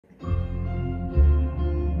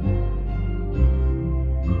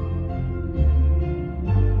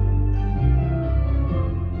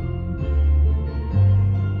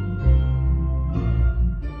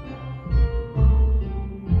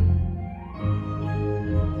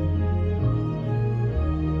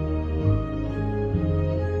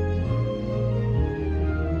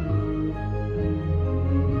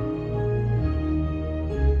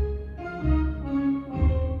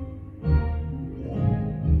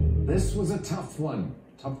This was a tough one.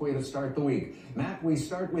 Tough way to start the week. Matt, we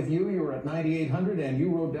start with you. You were at 9,800 and you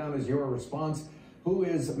wrote down as your response, who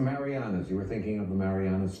is Marianas? You were thinking of the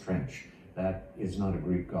Marianas Trench. That is not a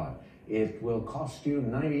Greek god. It will cost you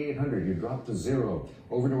 9,800. You dropped to zero.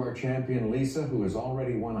 Over to our champion, Lisa, who has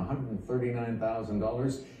already won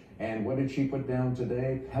 $139,000. And what did she put down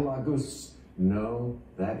today? Pelagus. No,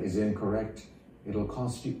 that is incorrect. It'll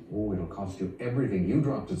cost you everything. You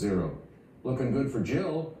dropped to zero. Looking good for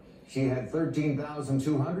Jill. She had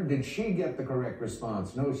 13,200. Did she get the correct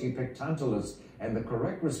response? No, she picked Tantalus. And the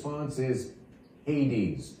correct response is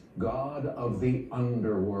Hades, god of the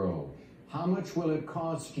underworld. How much will it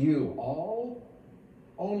cost you? All?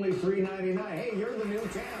 Only $399. Hey, you're the new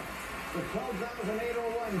champ. With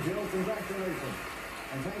 12,801, Jill, congratulations.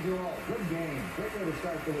 And thank you all. Good game. Great way to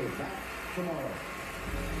start the week. Back tomorrow.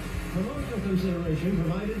 Promotional consideration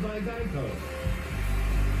provided by Geico.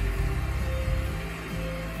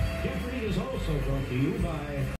 Jeopardy is also brought to you by